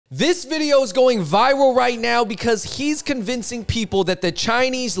This video is going viral right now because he's convincing people that the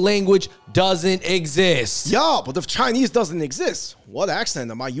Chinese language doesn't exist. Yeah, but if Chinese doesn't exist, what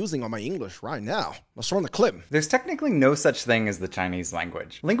accent am I using on my English right now? Let's run the clip. There's technically no such thing as the Chinese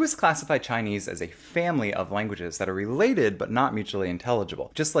language. Linguists classify Chinese as a family of languages that are related but not mutually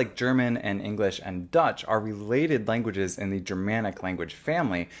intelligible. Just like German and English and Dutch are related languages in the Germanic language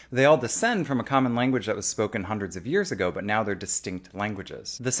family, they all descend from a common language that was spoken hundreds of years ago, but now they're distinct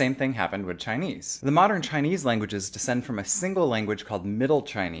languages. The same thing happened with Chinese. The modern Chinese languages descend from a single language called Middle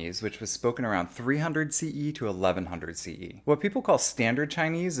Chinese, which was spoken around 300 CE to 1100 CE. What people call Standard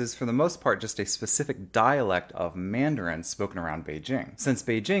Chinese is for the most part just a specific dialect of Mandarin spoken around Beijing. Since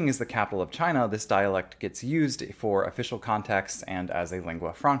Beijing is the capital of China, this dialect gets used for official contexts and as a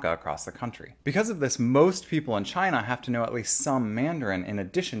lingua franca across the country. Because of this, most people in China have to know at least some Mandarin in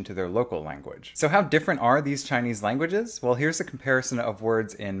addition to their local language. So how different are these Chinese languages? Well, here's a comparison of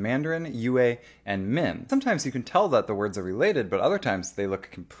words in Mandarin, Yue, and Min. Sometimes you can tell that the words are related, but other times they look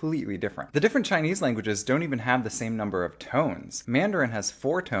completely different. The different Chinese languages don't even have the same number of tones. Mandarin has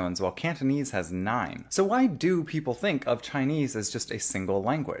 4 tones, while Cantonese has 9. So why do people think of Chinese as just a single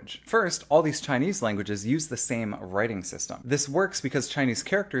language? First, all these Chinese languages use the same writing system. This works because Chinese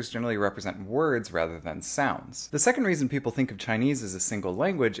characters generally represent words rather than sounds. The second reason people think of Chinese as a single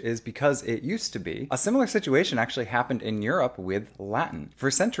language is because it used to be. A similar situation actually happened in Europe with Latin.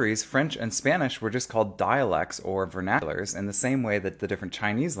 For centuries, French and Spanish were just called dialects or vernaculars in the same way that the different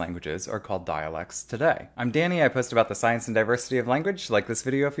Chinese languages are called dialects today. I'm Danny, I post about the science and diversity of language. Like this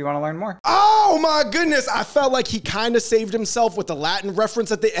video if you want to learn more. Oh my goodness, I felt like he kind of saved himself with the Latin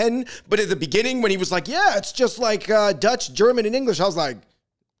reference at the end, but at the beginning when he was like, yeah, it's just like Dutch, German, and English, I was like,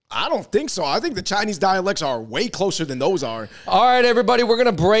 I don't think so. I think the Chinese dialects are way closer than those are. All right, everybody, we're going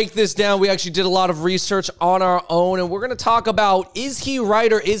to break this down. We actually did a lot of research on our own, and we're going to talk about, is he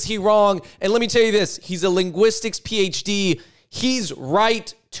right or is he wrong? And let me tell you this, he's a linguistics PhD. He's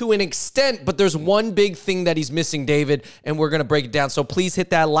right to an extent, but there's one big thing that he's missing, David, and we're going to break it down. So please hit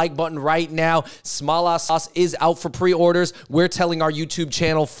that like button right now. Smala Sauce is out for pre-orders. We're telling our YouTube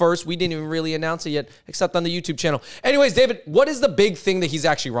channel first. We didn't even really announce it yet, except on the YouTube channel. Anyways, David, what is the big thing that he's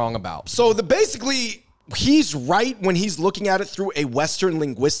actually wrong about? So basically, he's right when he's looking at it through a Western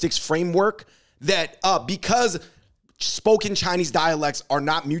linguistics framework that because spoken Chinese dialects are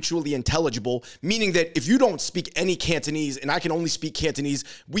not mutually intelligible, meaning that if you don't speak any Cantonese and I can only speak Cantonese,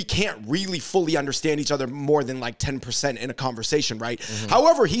 we can't really fully understand each other more than like 10% in a conversation, right?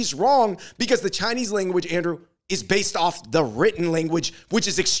 However, he's wrong because the Chinese language, Andrew, is based off the written language, which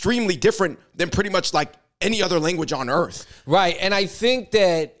is extremely different than pretty much like any other language on earth. Right, and I think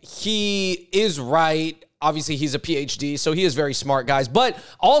that he is right. Obviously, he's a PhD, so he is very smart, guys, but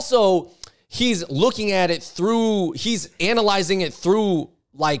also he's looking at it through, he's analyzing it through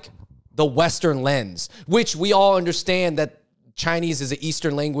like the Western lens, which we all understand that Chinese is an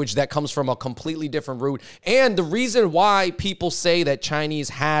Eastern language that comes from a completely different root. And the reason why people say that Chinese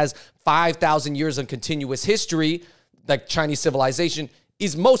has 5,000 years of continuous history, like Chinese civilization,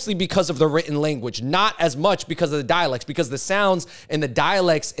 is mostly because of the written language, not as much because of the dialects, because the sounds and the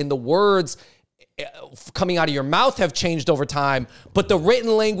dialects and the words coming out of your mouth have changed over time, but the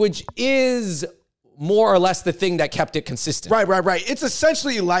written language is more or less the thing that kept it consistent. Right. It's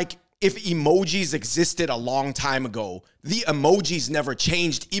essentially like if emojis existed a long time ago, the emojis never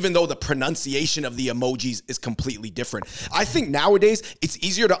changed, even though the pronunciation of the emojis is completely different. I think nowadays it's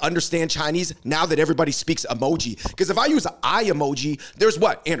easier to understand Chinese now that everybody speaks emoji. Because if I use an eye emoji, there's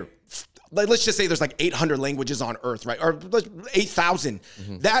what, Andrew? Let's just say there's like 800 languages on Earth, right? Or 8,000.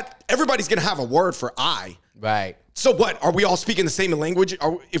 That everybody's gonna have a word for I. Right. So what? Are we all speaking the same language?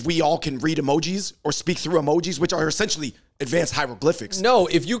 If we all can read emojis or speak through emojis, which are essentially advanced hieroglyphics? No,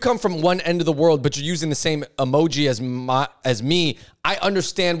 if you come from one end of the world, but you're using the same emoji as me, I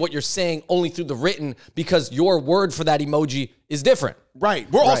understand what you're saying only through the written because your word for that emoji is different.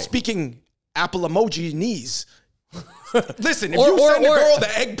 Right. We're all speaking Apple emoji knees. Listen, if you send a girl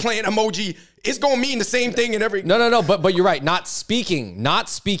the eggplant emoji, it's gonna mean the same thing in every. No. But you're right. Not speaking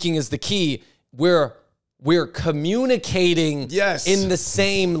is the key. We're communicating in the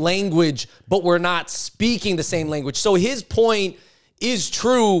same language, but we're not speaking the same language. So his point is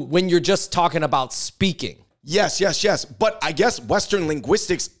true when you're just talking about speaking. Yes. But I guess Western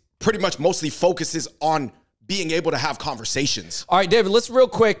linguistics pretty much mostly focuses on being able to have conversations. All right, David, let's real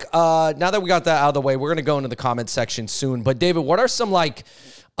quick, now that we got that out of the way, we're going to go into the comment section soon. But David, what are some like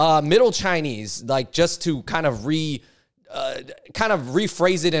Middle Chinese, like just to kind of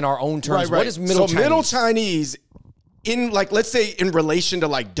rephrase it in our own terms? Right. What is Middle Chinese? Middle Chinese in like, let's say in relation to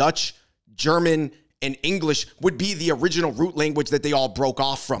like Dutch, German, and English would be the original root language that they all broke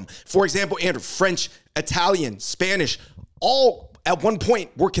off from. For example, Andrew, French, Italian, Spanish, all at one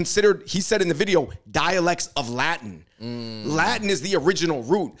point were considered, he said in the video, dialects of Latin. Latin is the original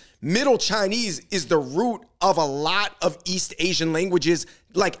root. Middle Chinese is the root of a lot of East Asian languages.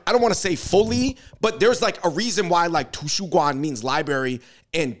 Like, I don't want to say fully, but there's like a reason why like Tushuguan means library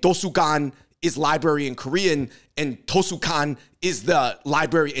and Dosugan is library in Korean and Tosukan is the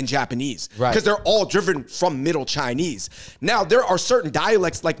library in Japanese. Right. Because they're all driven from Middle Chinese. Now, there are certain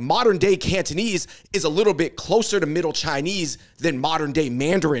dialects, like modern day Cantonese is a little bit closer to Middle Chinese than modern day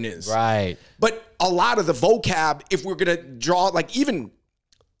Mandarin is. Right. But a lot of the vocab, if we're going to draw, like even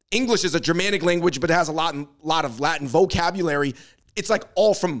English is a Germanic language, but it has a lot of Latin vocabulary. It's like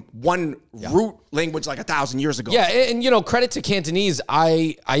all from one root language like 1,000 years ago. Yeah, and you know, credit to Cantonese.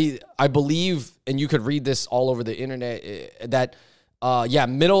 I believe, and you could read this all over the internet, that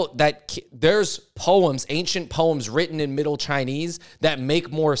there's poems, ancient poems written in Middle Chinese that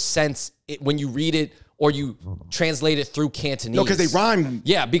make more sense when you read it or you translate it through Cantonese. No, because they rhyme.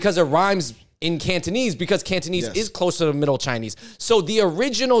 Yeah, because it rhymes in Cantonese, because Cantonese is closer to Middle Chinese. So the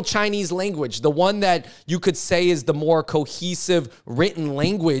original Chinese language, the one that you could say is the more cohesive written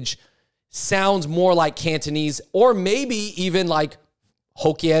language, sounds more like Cantonese, or maybe even like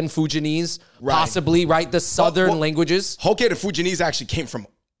Hokkien, Fujianese, possibly, right? The southern languages. Hokkien and Fujianese actually came from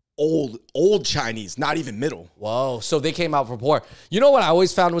old Chinese, not even middle. Whoa, so they came out from poor. You know what I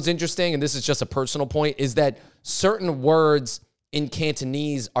always found was interesting, and this is just a personal point, is that certain words in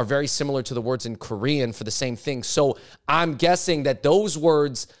Cantonese are very similar to the words in Korean for the same thing. So I'm guessing that those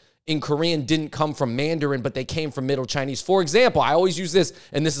words in Korean didn't come from Mandarin, but they came from Middle Chinese. For example, I always use this,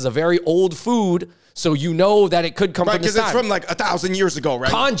 and this is a very old food, so you know that it could come from this time. Because it's from like 1,000 years ago, right?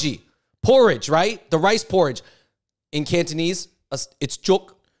 Kanji, porridge, right? The rice porridge. In Cantonese, it's juk,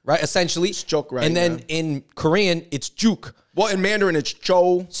 right? Essentially. It's juk, right? And then in Korean, it's juk. Well, in Mandarin, it's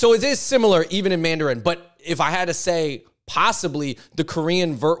cho. So it is similar even in Mandarin, but if I had to say, possibly the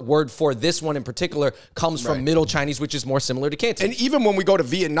Korean word for this one in particular comes from Middle Chinese, which is more similar to Cantonese. And even when we go to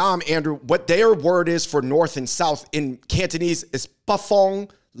Vietnam, Andrew, what their word is for north and south in Cantonese is pa phong,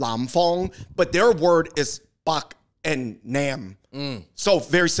 lam phong, but their word is bak and nam. So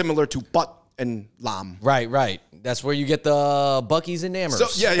very similar to butt and lam. Right. That's where you get the Buckies and Nammers. So,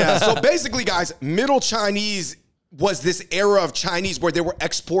 yeah. So basically, guys, Middle Chinese was this era of Chinese where they were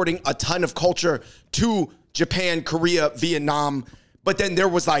exporting a ton of culture to Japan, Korea, Vietnam, but then there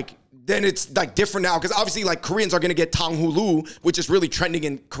was then it's like different now because obviously like Koreans are going to get tanghulu, which is really trending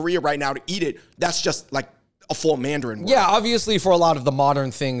in Korea right now to eat it. That's just like a full Mandarin word. Yeah, obviously for a lot of the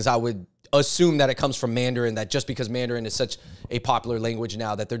modern things, I would assume that it comes from Mandarin, that just because Mandarin is such a popular language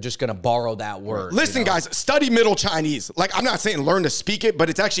now that they're just going to borrow that word. Listen, guys, study Middle Chinese. Like, I'm not saying learn to speak it, but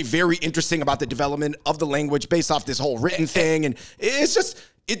it's actually very interesting about the development of the language based off this whole written thing. And it's just...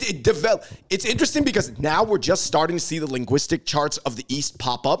 It's interesting because now we're just starting to see the linguistic charts of the East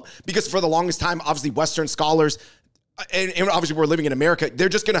pop up because for the longest time, obviously Western scholars, and obviously we're living in America, they're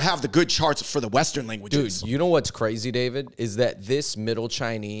just going to have the good charts for the Western languages. Dude, you know what's crazy, David, is that this Middle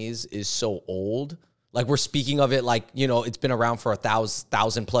Chinese is so old. Like we're speaking of it like, you know, it's been around for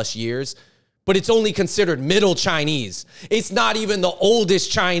 1,000 plus years, but it's only considered Middle Chinese. It's not even the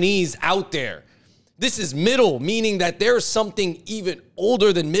oldest Chinese out there. This is middle, meaning that there's something even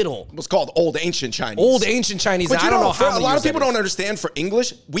older than middle. What's called Old Ancient Chinese. Old Ancient Chinese. But I don't know how many a lot of people years don't understand for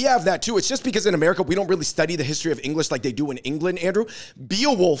English. We have that too. It's just because in America, we don't really study the history of English like they do in England, Andrew.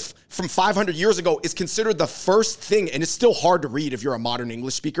 Beowulf from 500 years ago is considered the first thing, and it's still hard to read if you're a modern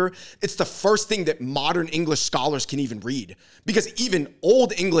English speaker. It's the first thing that modern English scholars can even read. Because even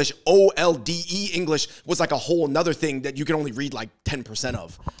Old English, OLDE English, was like a whole nother thing that you can only read like 10%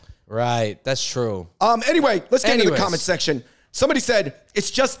 of. Right, that's true. Anyway, let's get into the comment section. Somebody said,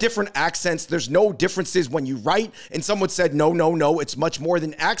 it's just different accents. There's no differences when you write. And someone said, no, it's much more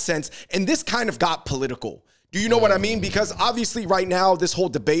than accents. And this kind of got political. Do you know what I mean? Because obviously right now, this whole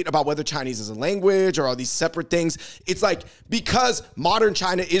debate about whether Chinese is a language or all these separate things, it's like because modern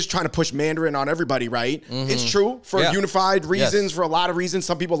China is trying to push Mandarin on everybody, right? It's true for unified reasons, for a lot of reasons.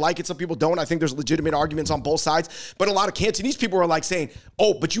 Some people like it, some people don't. I think there's legitimate arguments on both sides. But a lot of Cantonese people are like saying,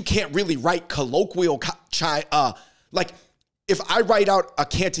 oh, but you can't really write colloquial like if I write out a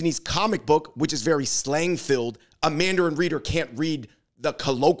Cantonese comic book, which is very slang filled, a Mandarin reader can't read the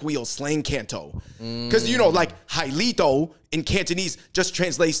colloquial slang canto. Because, you know, like Hailito in Cantonese just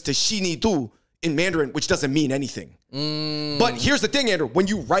translates to Shinidu in Mandarin, which doesn't mean anything. But here's the thing, Andrew. When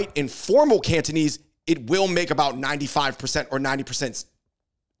you write in formal Cantonese, it will make about 95% or 90%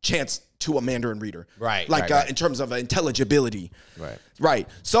 chance to a Mandarin reader. Right, Like right. in terms of intelligibility. Right. Right.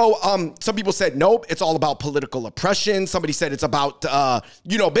 So some people said, nope, it's all about political oppression. Somebody said it's about,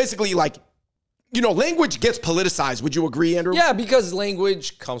 basically like, language gets politicized. Would you agree, Andrew? Yeah, because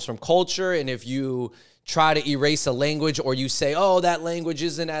language comes from culture, and if you try to erase a language or you say, oh, that language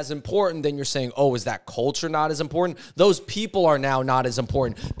isn't as important, then you're saying, oh, is that culture not as important? Those people are now not as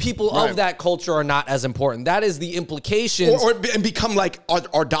important. People of that culture are not as important. That is the implications. And become like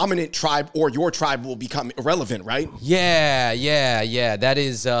our dominant tribe, or your tribe will become irrelevant, right? Yeah. That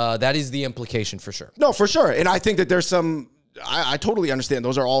is the implication for sure. No, for sure. And I think that there's some... I totally understand.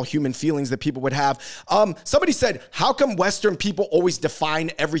 Those are all human feelings that people would have. Somebody said, how come Western people always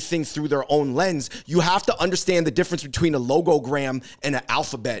define everything through their own lens? You have to understand the difference between a logogram and an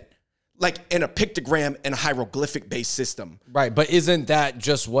alphabet, like in a pictogram and a hieroglyphic-based system. Right, but isn't that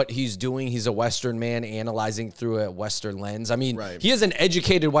just what he's doing? He's a Western man analyzing through a Western lens. I mean, he is an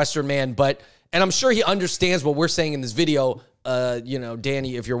educated Western man, and I'm sure he understands what we're saying in this video,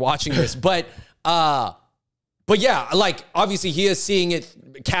 Danny, if you're watching this, But yeah, like obviously he is seeing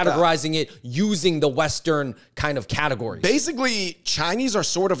it, categorizing it, using the Western kind of categories. Basically, Chinese are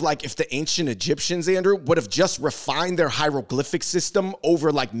sort of like if the ancient Egyptians, Andrew, would have just refined their hieroglyphic system over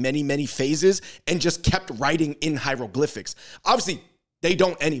like many, many phases and just kept writing in hieroglyphics. Obviously, they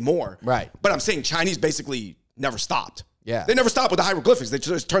don't anymore. Right. But I'm saying Chinese basically never stopped. Yeah. They never stopped with the hieroglyphics. They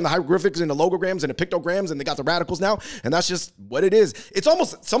just turned the hieroglyphics into logograms and the pictograms, and they got the radicals now. And that's just what it is. It's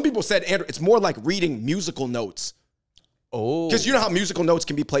almost, some people said, Andrew, it's more like reading musical notes. Oh. Because you know how musical notes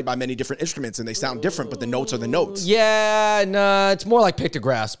can be played by many different instruments and they sound different, but the notes are the notes. Yeah, nah, it's more like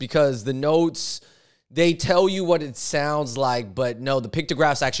pictographs because the notes, they tell you what it sounds like, but no, the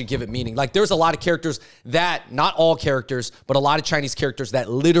pictographs actually give it meaning. Like there's a lot of characters that, not all characters, but a lot of Chinese characters that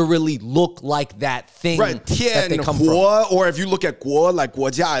literally look like that thing Right, that they come Guo, from. or if you look at Guo, like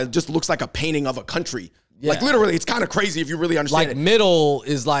Guojia, it just looks like a painting of a country. Yeah. Like literally, it's kind of crazy if you really understand Like it. middle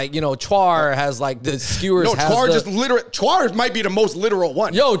is like, Char has like the skewers. No, has Char the, just literal. Char might be the most literal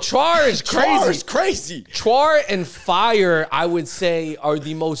one. Yo, Char is crazy. Char is crazy. Char and fire, I would say, are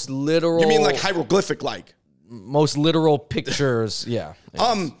the most literal. You mean like hieroglyphic like? Most literal pictures. Yeah.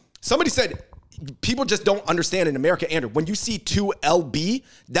 Somebody said people just don't understand in America, Andrew. When you see 2LB,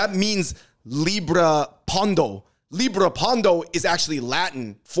 that means Libra Pondo. Libra Pondo is actually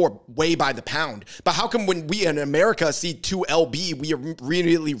Latin for weigh by the pound. But how come when we in America see 2LB, we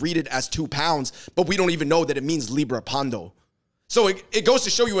immediately read it as 2 pounds, but we don't even know that it means Libra Pondo? So it goes to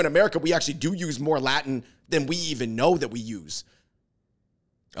show you in America, we actually do use more Latin than we even know that we use.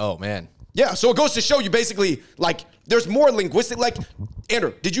 Oh, man. Yeah, so it goes to show you basically, like, there's more linguistic, like,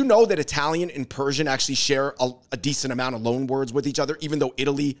 Andrew, did you know that Italian and Persian actually share a decent amount of loan words with each other, even though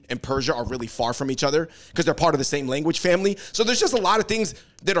Italy and Persia are really far from each other because they're part of the same language family? So there's just a lot of things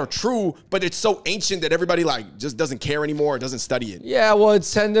that are true, but it's so ancient that everybody, like, just doesn't care anymore or doesn't study it. Yeah, well,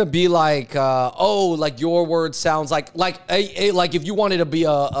 it's tend to be like, like your word sounds like if you wanted to be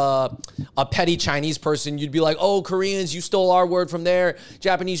a petty Chinese person, you'd be like, oh, Koreans, you stole our word from there.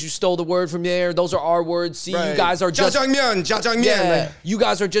 Japanese, you stole the word from there. Those are our words. See, Right. you guys are just jjajangmyeon. yeah, you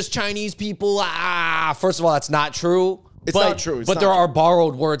guys are just Chinese people. First of all, that's not true. It's not true. But there are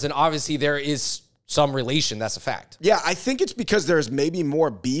borrowed words, and obviously there is some relation. That's a fact. Yeah, I think it's because there's maybe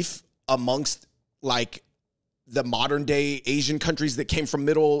more beef amongst, like, the modern day Asian countries that came from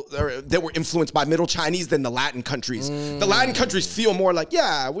that were influenced by Middle Chinese than the Latin countries. The Latin countries feel more like,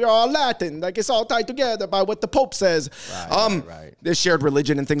 yeah, we're all Latin. Like, it's all tied together by what the Pope says. Right. There's shared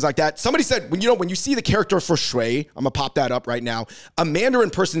religion and things like that. Somebody said, when you see the character for shui, I'm gonna pop that up right now. A Mandarin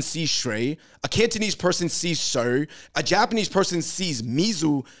person sees shui, a Cantonese person sees so, a Japanese person sees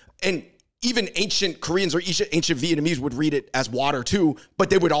mizu, and even ancient Koreans or ancient Vietnamese would read it as water too,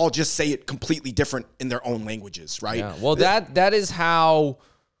 but they would all just say it completely different in their own languages, right? Yeah. Well, that is how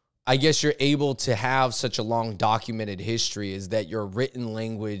I guess you're able to have such a long documented history, is that your written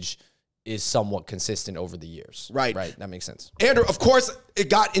language is somewhat consistent over the years. Right. Right. That makes sense. Andrew, of course, it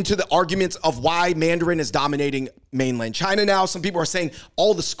got into the arguments of why Mandarin is dominating mainland China now. Some people are saying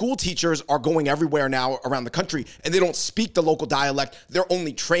all the school teachers are going everywhere now around the country and they don't speak the local dialect. They're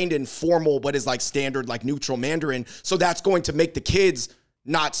only trained in formal, what is like standard, like neutral Mandarin. So that's going to make the kids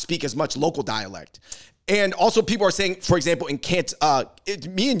not speak as much local dialect. And also people are saying, for example, in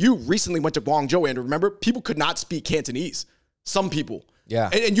me and you recently went to Guangzhou, Andrew, remember? People could not speak Cantonese. Some people. Yeah.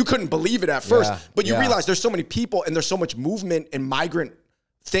 And you couldn't believe it at first, Yeah. but you realize there's so many people and there's so much movement and migrant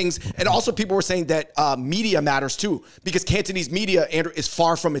things. And also people were saying that media matters too, because Cantonese media, Andrew, is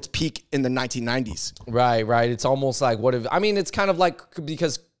far from its peak in the 1990s. Right. It's almost like it's kind of like,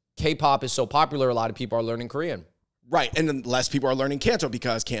 because K-pop is so popular, a lot of people are learning Korean. Right, and then less people are learning Canto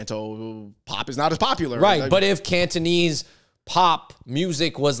because Canto pop is not as popular. Right, but if Cantonese pop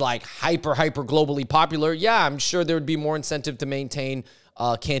music was like hyper globally popular, yeah, I'm sure there would be more incentive to maintain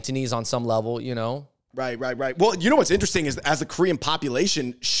Cantonese on some level, you know? Right. Well, you know what's interesting is as the Korean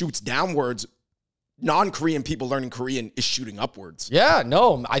population shoots downwards, non-Korean people learning Korean is shooting upwards. Yeah,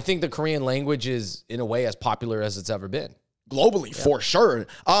 no, I think the Korean language is, in a way, as popular as it's ever been. Globally, for sure.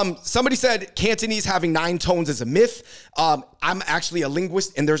 Somebody said Cantonese having 9 tones is a myth. I'm actually a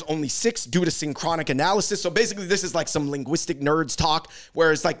linguist, and there's only 6 due to synchronic analysis. So basically, this is like some linguistic nerds talk,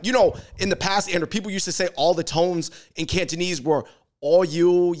 where it's like, you know, in the past, Andrew, people used to say all the tones in Cantonese were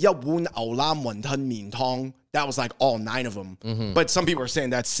that was like all 9 of them. But some people are saying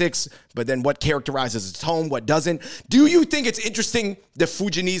that's 6, but then what characterizes a tone, what doesn't? Do you think it's interesting that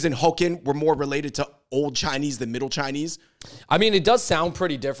Fujianese and Hokkien were more related to Old Chinese than Middle Chinese? I mean, it does sound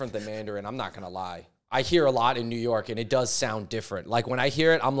pretty different than Mandarin. I'm not going to lie. I hear a lot in New York, and it does sound different. Like, when I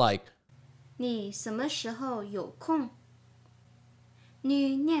hear it, I'm like, 你什么时候有空？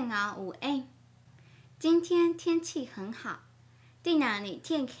你念啊有空。今天天气很好，地哪里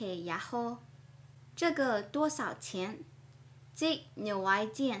天气也好。这个多少钱？即牛外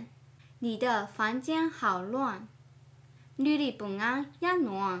见，你的房间好乱。你的本啊也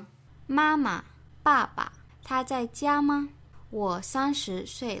乱。妈妈，爸爸，他在家吗？我30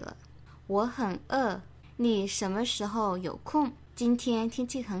岁了，我很饿。你什么时候有空？今天天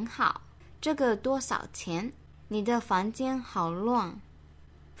气很好。这个多少钱？你的房间好乱。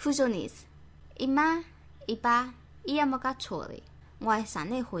Fusionis， 姨媽、姨爸，伊有冇搞錯哩？我係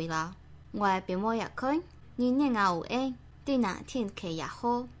省你回啦。我係俾我入區，你念啊有應，對那天氣也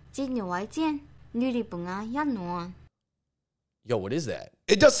好，即牛外見，你的本啊也亂。yo, what is that?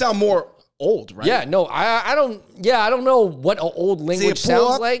 It does sound more old, right? Yeah, no, I don't know what an old language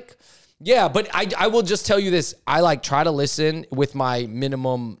sounds like. Yeah, but I will just tell you this. I like try to listen with my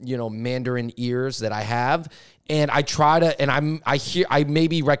minimum, you know, Mandarin ears that I have. And I try to, and I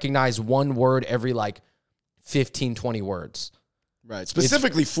maybe recognize one word every like 15, 20 words. Right.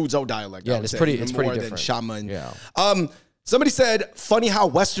 Specifically Fuzhou dialect. Yeah, it's pretty different. Than Shaman. Yeah. Somebody said, funny how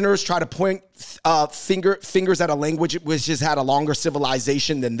Westerners try to point fingers at a language which has had a longer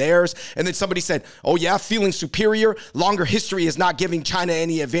civilization than theirs. And then somebody said, oh yeah, feeling superior. Longer history is not giving China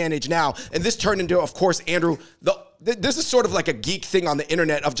any advantage now. And this turned into, of course, Andrew, this is sort of like a geek thing on the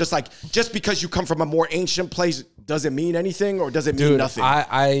internet of just like, just because you come from a more ancient place, does it mean anything or does it mean nothing?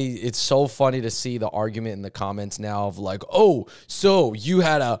 It's so funny to see the argument in the comments now of like, oh, so you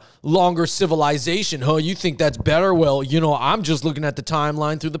had a longer civilization, huh? You think that's better? Well, you know, I'm just looking at the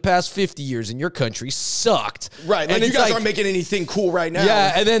timeline through the past 50 years and your country sucked. Right. Like, and you guys aren't making anything cool right now.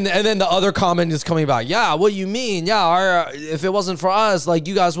 Yeah. And then the other comment is coming about, yeah, what do you mean? Yeah. If it wasn't for us, like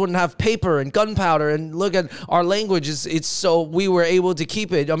you guys wouldn't have paper and gunpowder and look at our language. It's so we were able to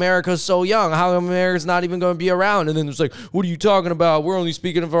keep it. America's so young. How come America's not even going to be around? And then it's like, what are you talking about? We're only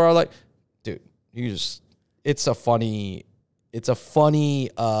speaking of our like, dude. It's a funny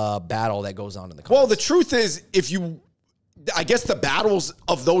battle that goes on in the comments. Well, the truth is, I guess the battles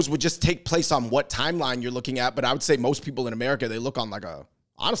of those would just take place on what timeline you're looking at. But I would say most people in America, they look on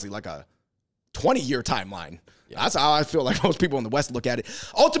honestly like a 20-year timeline. Yeah. That's how I feel like most people in the West look at it.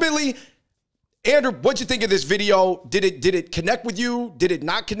 Ultimately, Andrew, what'd you think of this video? Did it connect with you? Did it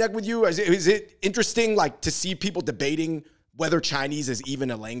not connect with you? Is it interesting, like, to see people debating whether Chinese is even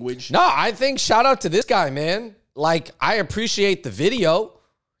a language? No, I think shout out to this guy, man. Like, I appreciate the video.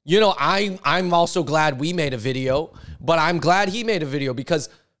 You know, I'm also glad we made a video, but I'm glad he made a video because,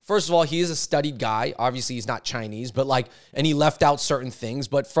 first of all, he is a studied guy. Obviously, he's not Chinese, but like, and he left out certain things.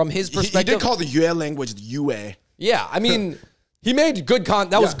 But from his perspective, he did call the Yue language the Yue. Yeah, I mean. He made good content.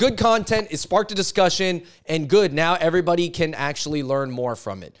 That was good content. It sparked a discussion and good. Now everybody can actually learn more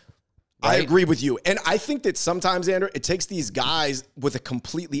from it. Right? I agree with you. And I think that sometimes, Andrew, it takes these guys with a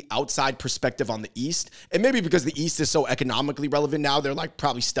completely outside perspective on the East. And maybe because the East is so economically relevant now, they're like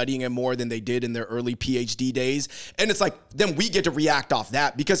probably studying it more than they did in their early PhD days. And it's like, then we get to react off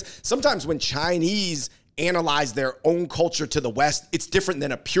that because sometimes when Chinese analyze their own culture to the West, it's different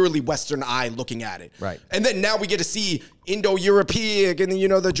than a purely Western eye looking at it. Right. And then now we get to see Indo-European and, you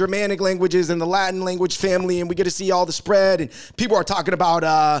know, the Germanic languages and the Latin language family, and we get to see all the spread. And people are talking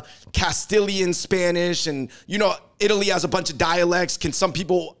about Castilian Spanish and, you know, Italy has a bunch of dialects. Can some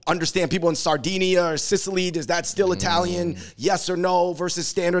people understand people in Sardinia or Sicily? Is that still Italian? Yes or no versus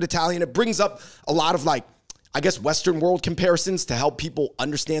standard Italian? It brings up a lot of, like, I guess, Western world comparisons to help people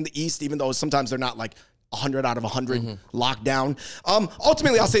understand the East, even though sometimes they're not like 100 out of 100 locked down.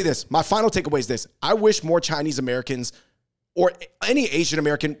 Ultimately, I'll say this. My final takeaway is this. I wish more Chinese Americans or any Asian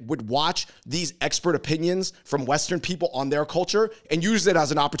American would watch these expert opinions from Western people on their culture and use it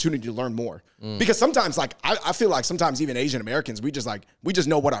as an opportunity to learn more. Because sometimes, like, I feel like sometimes even Asian Americans, we just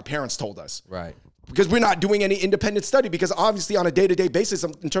know what our parents told us. Right. Because we're not doing any independent study. Because obviously on a day-to-day basis,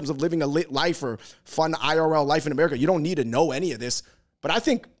 in terms of living a lit life or fun IRL life in America, you don't need to know any of this. But I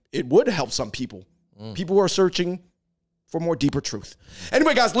think it would help some people. People who are searching for more deeper truth.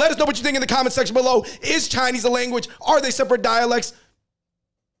 Anyway, guys, let us know what you think in the comment section below. Is Chinese a language? Are they separate dialects?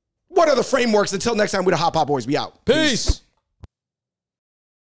 What are the frameworks? Until next time, we're the Hot Pot Boys. We out. Peace.